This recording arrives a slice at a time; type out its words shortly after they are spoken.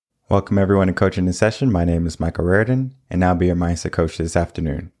Welcome everyone to Coaching in Session. My name is Michael Reardon, and I'll be your mindset coach this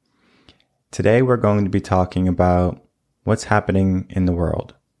afternoon. Today we're going to be talking about what's happening in the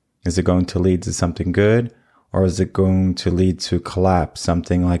world. Is it going to lead to something good, or is it going to lead to collapse,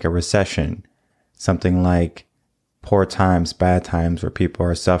 something like a recession, something like poor times, bad times where people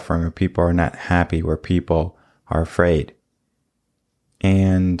are suffering, where people are not happy, where people are afraid?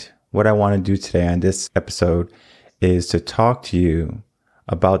 And what I want to do today on this episode is to talk to you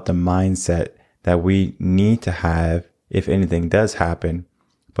about the mindset that we need to have if anything does happen,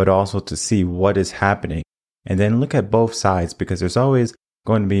 but also to see what is happening and then look at both sides, because there's always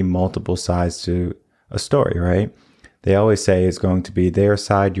going to be multiple sides to a story, right? They always say it's going to be their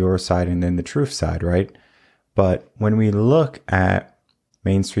side, your side, and then the truth side, right? But when we look at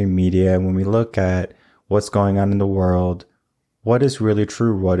mainstream media, when we look at what's going on in the world, what is really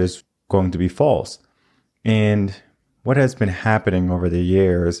true, what is going to be false? And what has been happening over the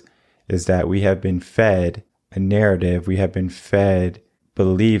years is that we have been fed a narrative, we have been fed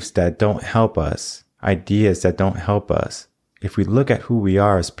beliefs that don't help us, ideas that don't help us. If we look at who we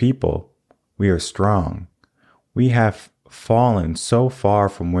are as people, we are strong. We have fallen so far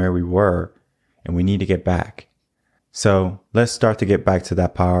from where we were, and we need to get back. So let's start to get back to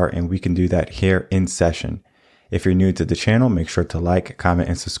that power, and we can do that here in session. If you're new to the channel, make sure to like, comment,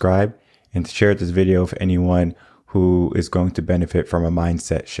 and subscribe, and to share this video with anyone who is going to benefit from a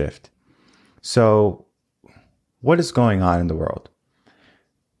mindset shift. So what is going on in the world?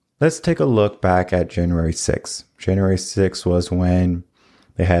 Let's take a look back at January 6th. January 6th was when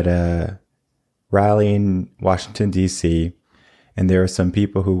they had a rally in Washington, D.C., and there were some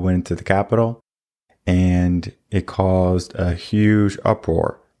people who went into the Capitol, and it caused a huge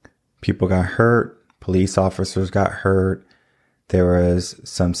uproar. People got hurt. Police officers got hurt. There was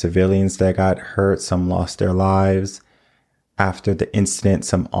some civilians that got hurt. Some lost their lives. After the incident,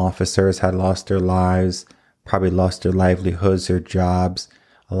 some officers had lost their lives, probably lost their livelihoods, their jobs.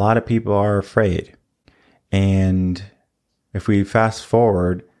 A lot of people are afraid. And if we fast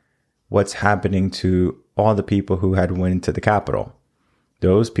forward, what's happening to all the people who had went into the Capitol?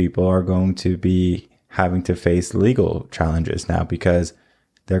 Those people are going to be having to face legal challenges now because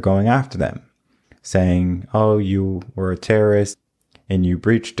they're going after them, saying, oh, you were a terrorist and you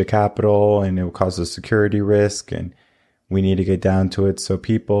breached the Capitol and it will cause a security risk and we need to get down to it. So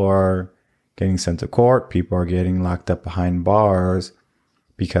people are getting sent to court. People are getting locked up behind bars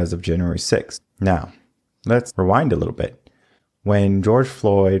because of January 6th. Now, let's rewind a little bit. When George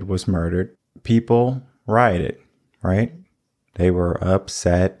Floyd was murdered, people rioted, right? They were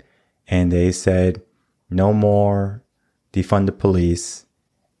upset and they said, no more, defund the police,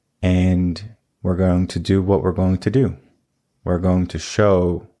 and we're going to do what we're going to do. We're going to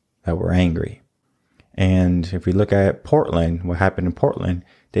show that we're angry. And if we look at Portland, what happened in Portland,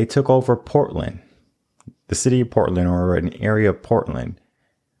 they took over Portland, the city of Portland, or an area of Portland,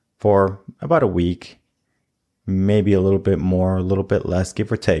 for about a week, maybe a little bit more, a little bit less,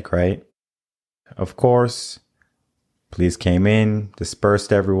 give or take, right? Of course, police came in,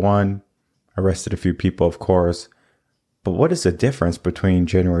 dispersed everyone, arrested a few people, of course. But what is the difference between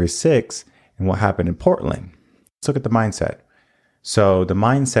January 6th and what happened in Portland? Let's look at the mindset. So the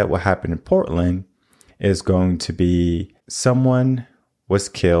mindset, what happened in Portland, is going to be someone was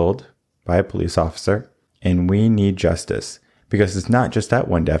killed by a police officer and we need justice, because it's not just that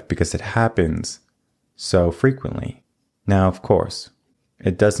one death, because it happens so frequently. Now, of course,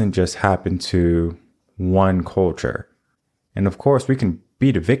 it doesn't just happen to one culture. And of course, we can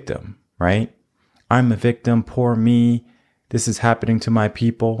be the victim, right? I'm a victim, poor me. This is happening to my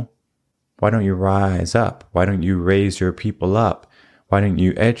people. Why don't you rise up? Why don't you raise your people up? Why don't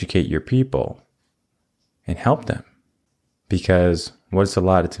you educate your people and help them? Because what's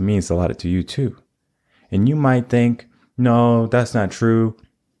allotted to me is allotted to you too. And you might think, no, that's not true.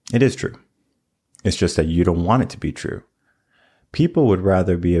 It is true. It's just that you don't want it to be true. People would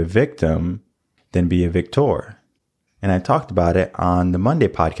rather be a victim than be a victor. And I talked about it on the Monday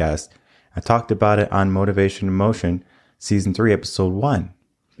podcast. I talked about it on Motivation and Motion, Season 3, Episode 1.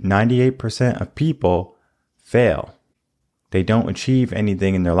 98% of people fail. They don't achieve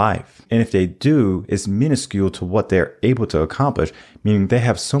anything in their life. And if they do, it's minuscule to what they're able to accomplish, meaning they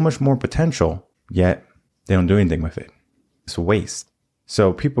have so much more potential, yet they don't do anything with it. It's a waste.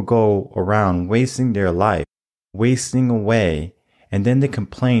 So people go around wasting their life, wasting away, and then they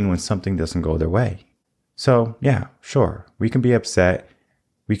complain when something doesn't go their way. So yeah, sure, we can be upset.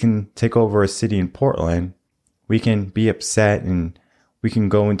 We can take over a city in Portland. We can be upset and we can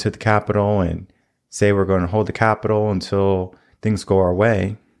go into the Capitol and say we're going to hold the Capitol until things go our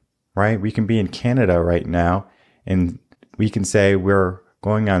way, right? We can be in Canada right now and we can say we're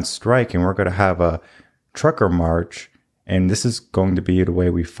going on strike and we're going to have a trucker march, and this is going to be the way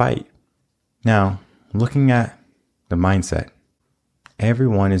we fight. Now, looking at the mindset,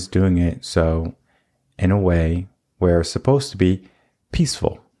 everyone is doing it so in a way where it's supposed to be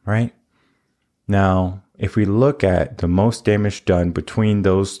peaceful, right? Now, if we look at the most damage done between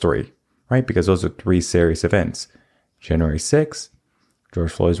those three, right? Because those are three serious events. January 6th,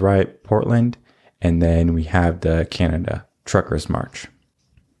 George Floyd's riot, Portland, and then we have the Canada Truckers March.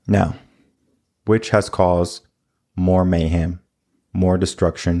 Now, which has caused more mayhem, more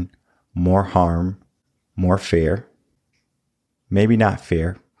destruction, more harm, more fear? Maybe not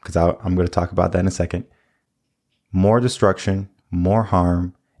fear, because I'm going to talk about that in a second. More destruction, more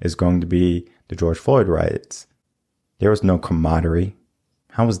harm is going to be the George Floyd riots. There was no camaraderie.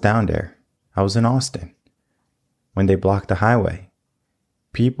 I was down there. I was in Austin when they blocked the highway.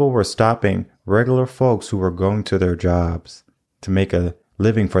 People were stopping regular folks who were going to their jobs to make a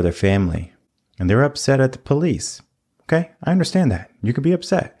living for their family. And they're upset at the police. Okay, I understand that. You could be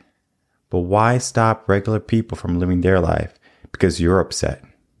upset. But why stop regular people from living their life because you're upset?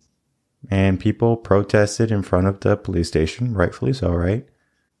 And people protested in front of the police station, rightfully so, right?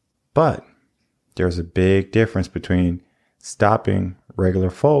 But there's a big difference between stopping regular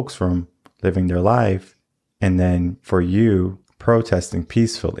folks from living their life and then for you protesting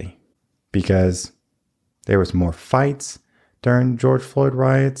peacefully. Because there was more fights during George Floyd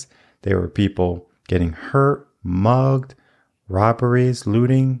riots. There were people getting hurt, mugged, robberies,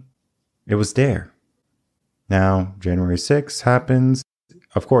 looting. It was there. Now, January 6th happens.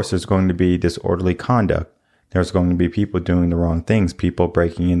 Of course, there's going to be disorderly conduct. There's going to be people doing the wrong things, people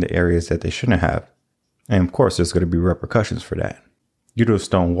breaking into areas that they shouldn't have. And of course, there's going to be repercussions for that. You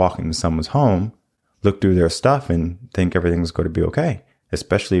just don't walk into someone's home, look through their stuff and think everything's going to be okay,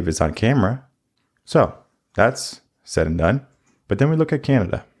 especially if it's on camera. So that's said and done. But then we look at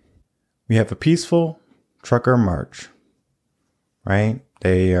Canada. We have a peaceful trucker march, right?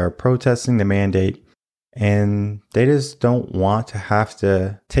 They are protesting the mandate and they just don't want to have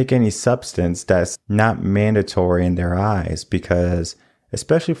to take any substance that's not mandatory in their eyes because,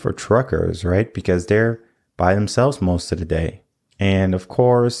 especially for truckers, right? Because they're by themselves most of the day. And of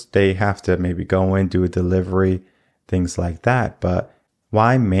course, they have to maybe go in, do a delivery, things like that. But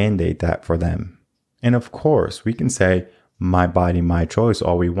why mandate that for them? And of course, we can say, my body, my choice,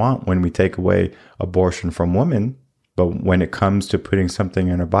 all we want when we take away abortion from women. But when it comes to putting something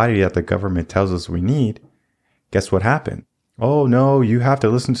in our body that the government tells us we need, guess what happened? Oh, no, you have to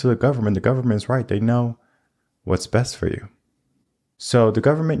listen to the government. The government's right. They know what's best for you. So the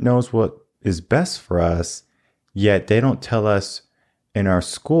government knows what is best for us, yet they don't tell us in our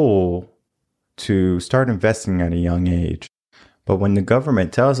school to start investing at a young age. But when the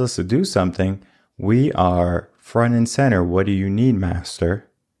government tells us to do something, we are front and center. What do you need, master?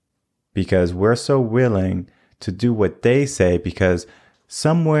 Because we're so willing to do what they say because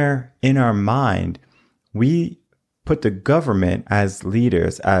somewhere in our mind, we put the government as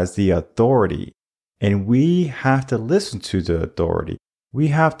leaders, as the authority, and we have to listen to the authority. We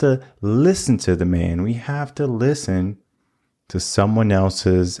have to listen to the man. We have to listen to someone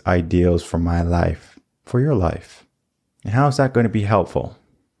else's ideals for my life, for your life. And how is that going to be helpful?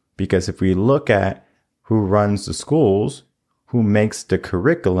 Because if we look at who runs the schools, who makes the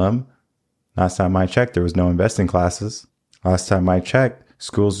curriculum, last time I checked, there was no investing classes. Last time I checked,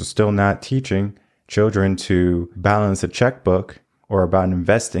 schools are still not teaching children to balance a checkbook or about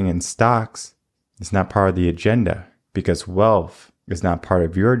investing in stocks. It's not part of the agenda because wealth is not part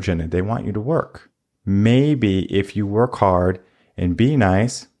of your agenda. They want you to work. Maybe if you work hard and be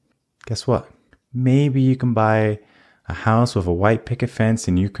nice, guess what? Maybe you can buy a house with a white picket fence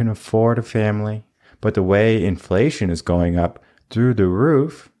and you can afford a family. But the way inflation is going up through the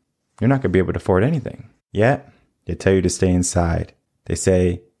roof, you're not going to be able to afford anything. Yet, they tell you to stay inside. They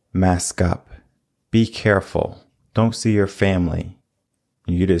say, mask up. Be careful. Don't see your family.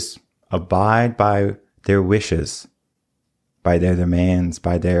 You just abide by their wishes, by their demands,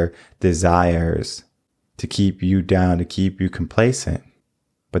 by their desires to keep you down, to keep you complacent.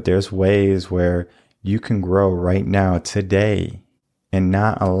 But there's ways where you can grow right now, today, and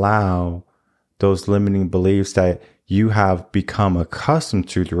not allow those limiting beliefs that you have become accustomed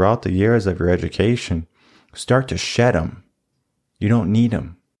to throughout the years of your education. Start to shed them. You don't need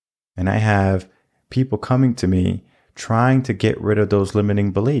them. And I have people coming to me trying to get rid of those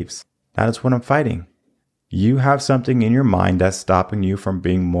limiting beliefs. That is what I'm fighting. You have something in your mind that's stopping you from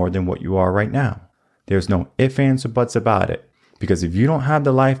being more than what you are right now. There's no ifs, ands, or buts about it. Because if you don't have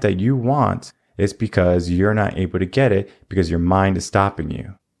the life that you want, it's because you're not able to get it because your mind is stopping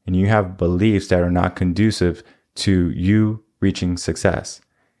you. And you have beliefs that are not conducive to you reaching success.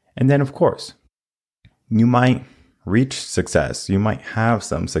 And then, of course, you might reach success. You might have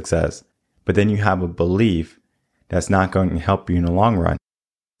some success, but then you have a belief that's not going to help you in the long run.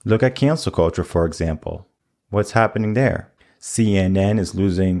 Look at cancel culture, for example. What's happening there? CNN is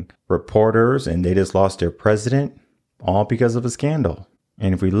losing reporters and they just lost their president, all because of a scandal.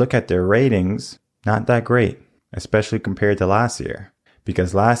 And if we look at their ratings, not that great, especially compared to last year.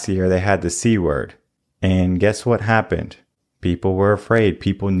 Because last year they had the C word. And guess what happened? People were afraid.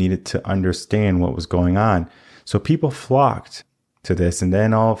 People needed to understand what was going on. So people flocked to this. And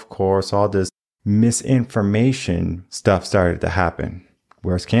then, of course, all this misinformation stuff started to happen.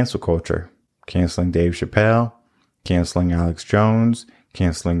 Where's cancel culture? Canceling Dave Chappelle, canceling Alex Jones,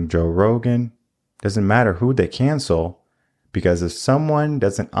 canceling Joe Rogan. Doesn't matter who they cancel, because if someone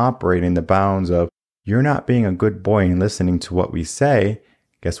doesn't operate in the bounds of you're not being a good boy and listening to what we say,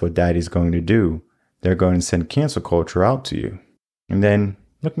 guess what daddy's going to do? They're going to send cancel culture out to you. And then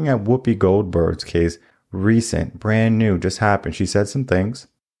looking at Whoopi Goldberg's case, recent, brand new, just happened. She said some things.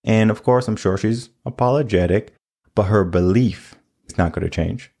 And of course, I'm sure she's apologetic, but her belief is not going to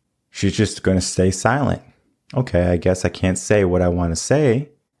change. She's just going to stay silent. Okay, I guess I can't say what I want to say,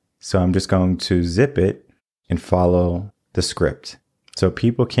 so I'm just going to zip it and follow the script. So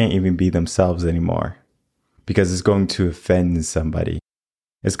people can't even be themselves anymore because it's going to offend somebody.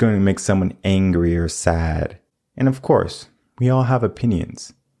 It's going to make someone angry or sad. And of course, we all have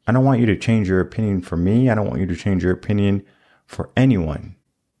opinions. I don't want you to change your opinion for me. I don't want you to change your opinion for anyone.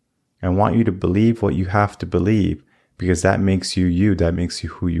 I want you to believe what you have to believe because that makes you you. That makes you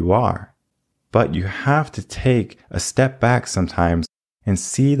who you are. But you have to take a step back sometimes and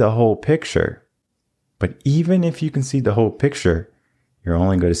see the whole picture. But even if you can see the whole picture, you're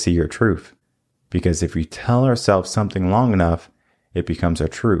only going to see your truth. Because if we tell ourselves something long enough, it becomes our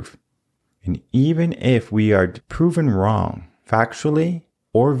truth. And even if we are proven wrong, factually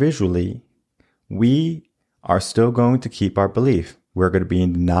or visually, we are still going to keep our belief. We're going to be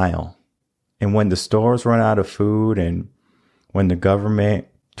in denial. And when the stores run out of food and when the government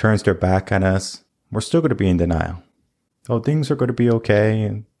turns their back on us, we're still going to be in denial. Oh, things are going to be okay.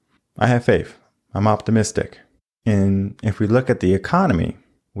 And I have faith. I'm optimistic. And if we look at the economy,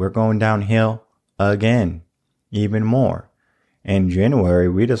 we're going downhill again, even more. In January,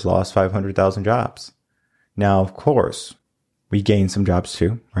 we just lost 500,000 jobs. Now, of course, we gained some jobs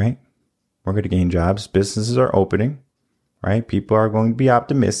too, right? We're going to gain jobs. Businesses are opening, right? People are going to be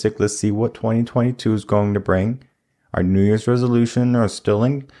optimistic. Let's see what 2022 is going to bring. Our New Year's resolution are still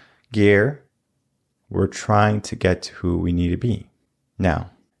in gear. We're trying to get to who we need to be.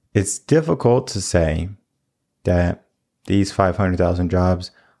 Now, it's difficult to say that these 500,000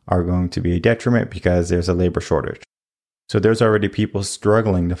 jobs are going to be a detriment because there's a labor shortage. So there's already people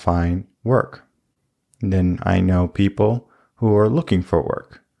struggling to find work. And then I know people who are looking for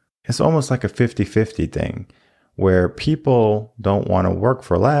work. It's almost like a 50-50 thing where people don't want to work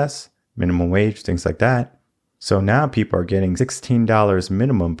for less, minimum wage, things like that. So now people are getting $16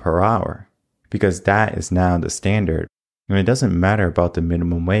 minimum per hour because that is now the standard. And it doesn't matter about the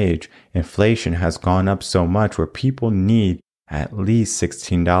minimum wage. Inflation has gone up so much where people need at least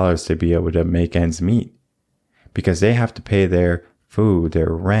 $16 to be able to make ends meet because they have to pay their food,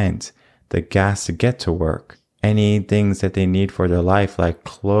 their rent, the gas to get to work, any things that they need for their life like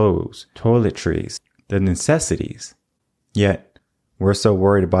clothes, toiletries, the necessities. Yet we're so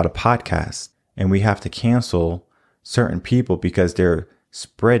worried about a podcast and we have to cancel certain people because they're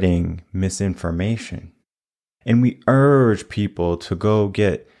spreading misinformation. And we urge people to go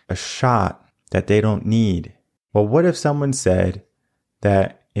get a shot that they don't need. Well, what if someone said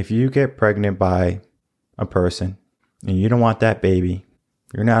that if you get pregnant by a person and you don't want that baby,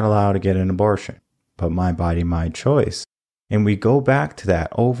 you're not allowed to get an abortion. But my body, my choice. And we go back to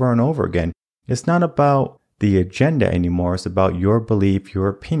that over and over again. It's not about the agenda anymore. It's about your belief, your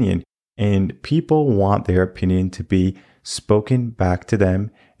opinion. And people want their opinion to be spoken back to them.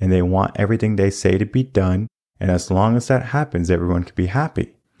 And they want everything they say to be done. And as long as that happens, everyone can be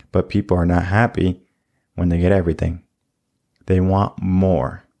happy. But people are not happy when they get everything. They want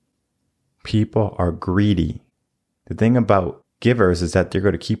more. People are greedy. The thing about givers is that they're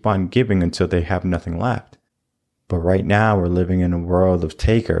going to keep on giving until they have nothing left. But right now we're living in a world of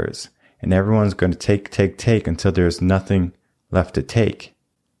takers. And everyone's going to take until there's nothing left to take.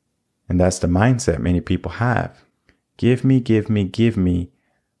 And that's the mindset many people have. Give me, give me, give me.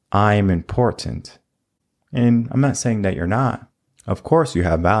 I am important. And I'm not saying that you're not. Of course you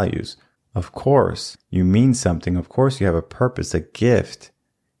have values. Of course you mean something. Of course you have a purpose, a gift.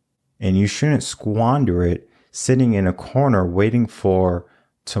 And you shouldn't squander it sitting in a corner waiting for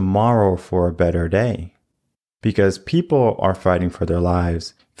tomorrow for a better day. because people are fighting for their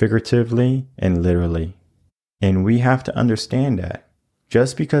lives, figuratively and literally. And we have to understand that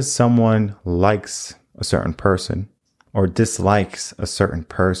just because someone likes a certain person or dislikes a certain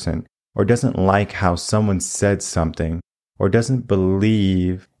person or doesn't like how someone said something or doesn't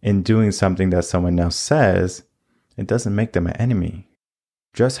believe in doing something that someone else says, it doesn't make them an enemy.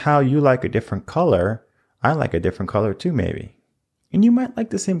 Just how you like a different color, I like a different color too, maybe. And you might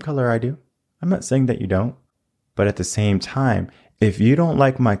like the same color I do. I'm not saying that you don't. But at the same time, if you don't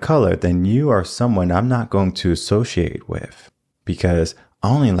like my color, then you are someone I'm not going to associate with. Because I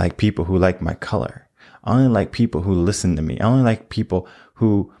only like people who like my color. I only like people who listen to me. I only like people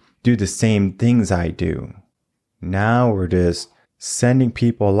who do the same things I do. Now we're just sending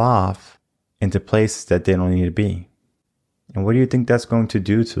people off into places that they don't need to be. And what do you think that's going to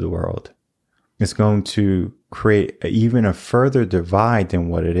do to the world? It's going to create even a further divide than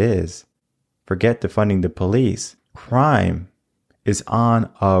what it is. Forget defunding the police. Crime is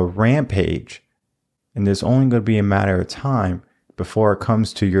on a rampage. And there's only going to be a matter of time before it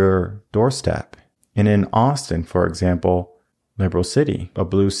comes to your doorstep. And in Austin, for example, liberal city, a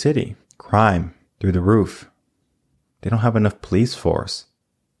blue city, crime through the roof. They don't have enough police force.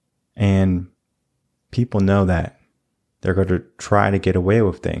 And people know that. They're going to try to get away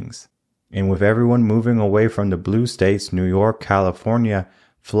with things. And with everyone moving away from the blue states, New York, California,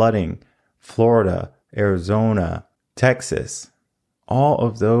 flooding, Florida, Arizona, Texas, all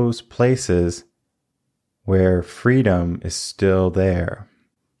of those places where freedom is still there.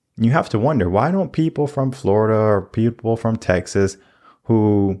 You have to wonder, why don't people from Florida or people from Texas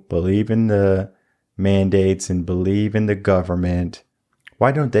who believe in the mandates and believe in the government,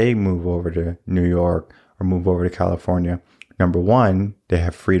 why don't they move over to New York or move over to California? Number one, they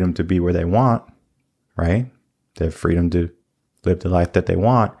have freedom to be where they want, right? They have freedom to live the life that they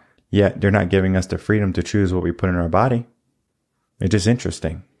want, yet they're not giving us the freedom to choose what we put in our body. It's just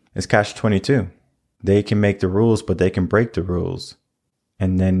interesting. It's catch-22. They can make the rules, but they can break the rules.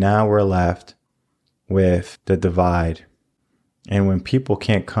 And then now we're left with the divide. And when people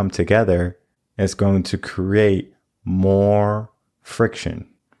can't come together, it's going to create more friction.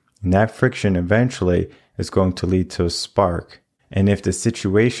 And that friction eventually is going to lead to a spark. And if the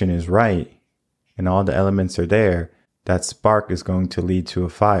situation is right and all the elements are there, that spark is going to lead to a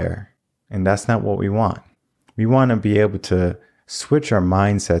fire. And that's not what we want. We want to be able to switch our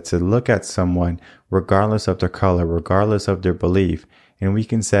mindset to look at someone regardless of their color, regardless of their belief. And we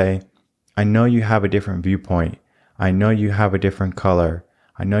can say, I know you have a different viewpoint. I know you have a different color.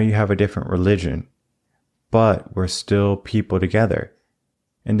 I know you have a different religion, but we're still people together.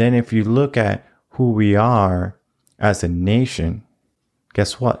 And then if you look at who we are as a nation,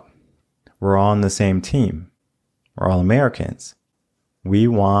 guess what? We're all on the same team. We're all Americans. We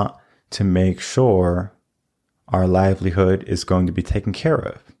want to make sure our livelihood is going to be taken care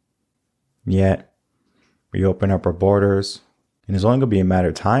of. Yet, we open up our borders, and it's only going to be a matter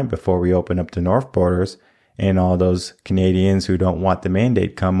of time before we open up the north borders and all those Canadians who don't want the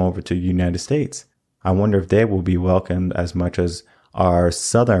mandate come over to the United States. I wonder if they will be welcomed as much as our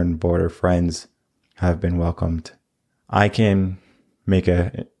southern border friends have been welcomed. I can make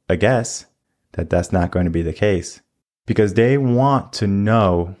a guess that that's not going to be the case because they want to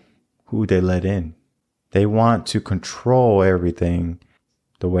know who they let in. They want to control everything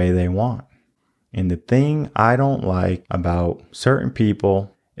the way they want. And the thing I don't like about certain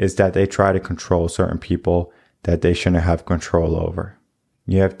people is that they try to control certain people that they shouldn't have control over.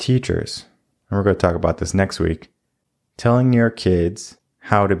 You have teachers, and we're going to talk about this next week, telling your kids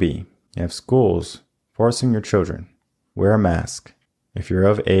how to be. You have schools forcing your children, wear a mask. If you're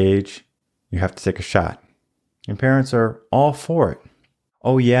of age, you have to take a shot. And parents are all for it.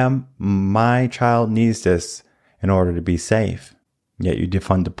 Oh yeah, my child needs this in order to be safe. Yet you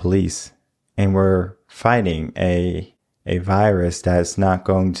defund the police. And we're fighting a virus that's not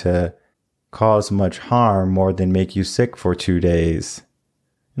going to cause much harm more than make you sick for 2 days.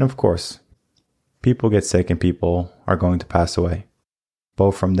 And of course, people get sick and people are going to pass away,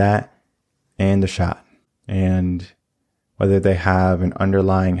 both from that and the shot. And whether they have an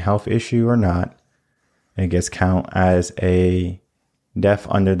underlying health issue or not, it gets counted as a death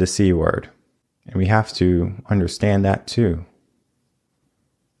under the C word. And we have to understand that too.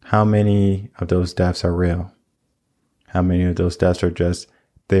 How many of those deaths are real? How many of those deaths are just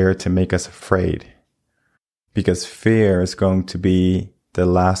there to make us afraid? Because fear is going to be the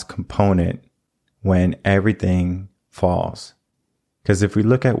last component when everything falls. Because if we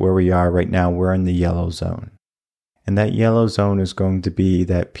look at where we are right now, we're in the yellow zone. And that yellow zone is going to be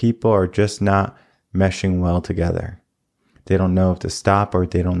that people are just not meshing well together. They don't know if to stop or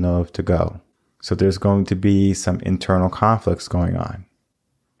they don't know if to go. So there's going to be some internal conflicts going on.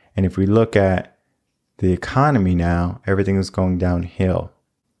 And if we look at the economy now, everything is going downhill.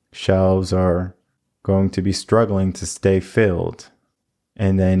 Shelves are going to be struggling to stay filled.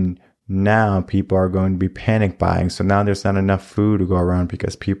 And then now people are going to be panic buying. So now there's not enough food to go around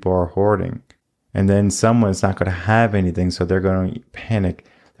because people are hoarding. And then someone's not going to have anything. So they're going to panic.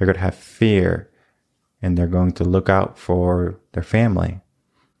 They're going to have fear. And they're going to look out for their family.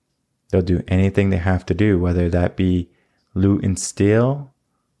 They'll do anything they have to do, whether that be loot and steal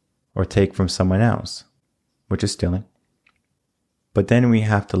or take from someone else, which is stealing. But then we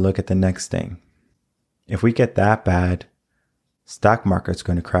have to look at the next thing. If we get that bad, stock market's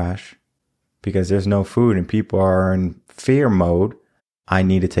going to crash because there's no food and people are in fear mode. I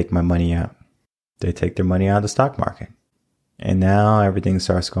need to take my money out. They take their money out of the stock market. And now everything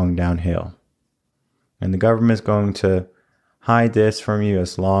starts going downhill. And the government's going to hide this from you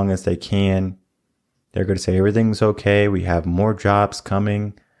as long as they can. They're going to say everything's okay. We have more jobs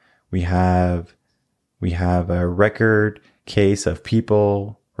coming. We have a record case of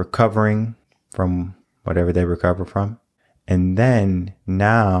people recovering from whatever they recover from. And then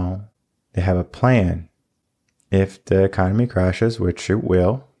now they have a plan. If the economy crashes, which it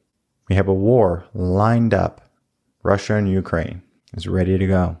will, we have a war lined up. Russia and Ukraine is ready to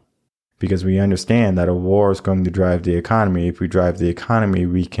go. Because we understand that a war is going to drive the economy. If we drive the economy,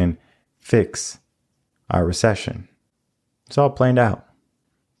 we can fix our recession. It's all planned out.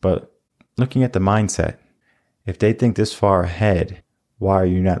 But looking at the mindset, if they think this far ahead, why are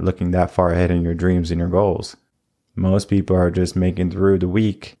you not looking that far ahead in your dreams and your goals? Most people are just making through the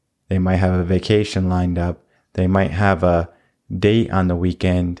week. They might have a vacation lined up. They might have a date on the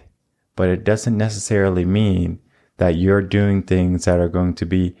weekend. But it doesn't necessarily mean that you're doing things that are going to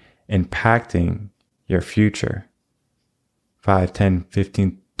be impacting your future 5, 10,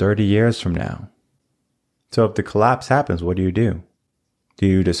 15, 30 years from now. So if the collapse happens, what do you do? Do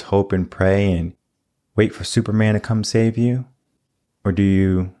you just hope and pray and wait for Superman to come save you? Or do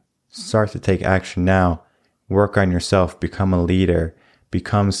you start to take action now, work on yourself, become a leader,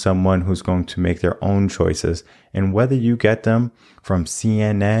 become someone who's going to make their own choices? And whether you get them from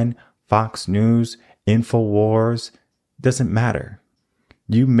CNN, Fox News, InfoWars, doesn't matter.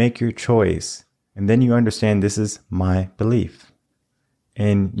 You make your choice, and then you understand this is my belief.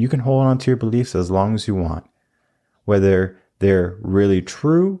 And you can hold on to your beliefs as long as you want, whether they're really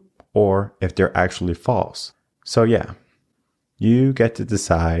true or if they're actually false. So yeah, you get to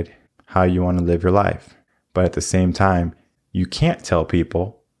decide how you want to live your life. But at the same time, you can't tell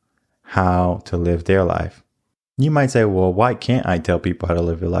people how to live their life. You might say, well, why can't I tell people how to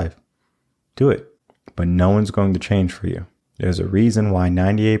live their life? Do it. But no one's going to change for you. There's a reason why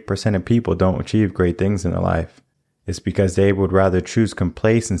 98% of people don't achieve great things in their life. It's because they would rather choose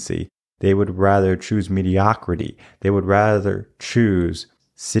complacency. They would rather choose mediocrity. They would rather choose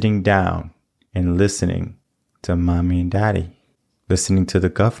sitting down and listening to mommy and daddy, listening to the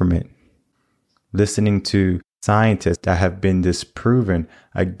government, listening to scientists that have been disproven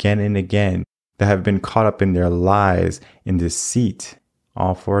again and again, that have been caught up in their lies, in deceit,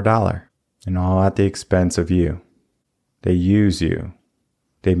 all for $1, and all at the expense of you. They use you,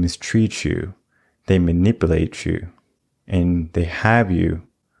 they mistreat you, they manipulate you, and they have you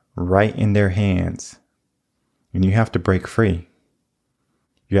right in their hands. And you have to break free.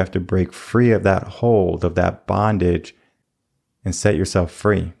 You have to break free of that hold, of that bondage, and set yourself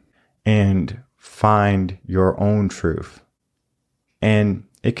free and find your own truth. And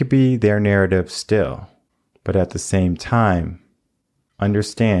it could be their narrative still, but at the same time,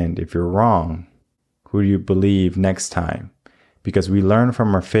 understand if you're wrong, who do you believe next time? Because we learn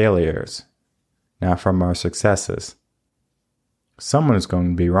from our failures, not from our successes. Someone is going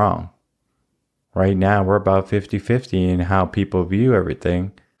to be wrong. Right now, we're about 50-50 in how people view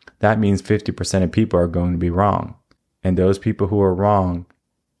everything. That means 50% of people are going to be wrong. And those people who are wrong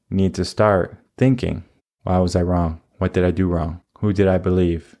need to start thinking, why was I wrong? What did I do wrong? Who did I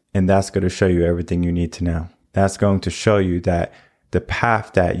believe? And that's going to show you everything you need to know. That's going to show you that the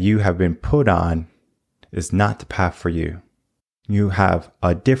path that you have been put on is not the path for you. You have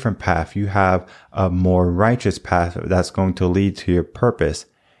a different path. You have a more righteous path that's going to lead to your purpose,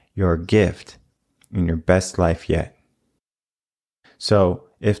 your gift, and your best life yet. So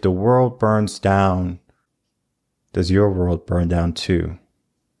if the world burns down, does your world burn down too?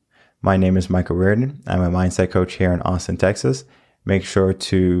 My name is Michael Reardon. I'm a mindset coach here in Austin, Texas. Make sure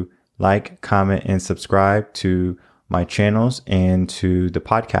to like, comment, and subscribe to my channels and to the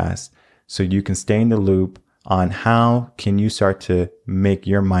podcast so you can stay in the loop on how can you start to make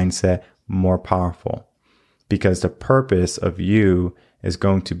your mindset more powerful. Because the purpose of you is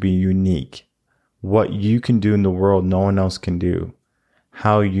going to be unique. what you can do in the world no one else can do.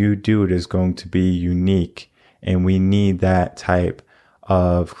 How you do it is going to be unique, and we need that type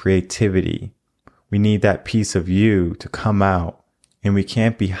of creativity. We need that piece of you to come out, and we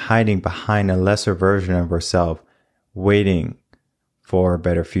can't be hiding behind a lesser version of ourselves, waiting for a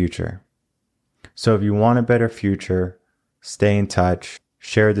better future. So if you want a better future, stay in touch,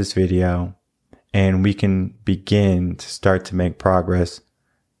 share this video, and we can begin to start to make progress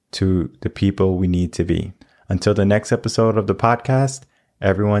to the people we need to be. Until the next episode of the podcast,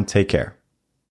 everyone take care.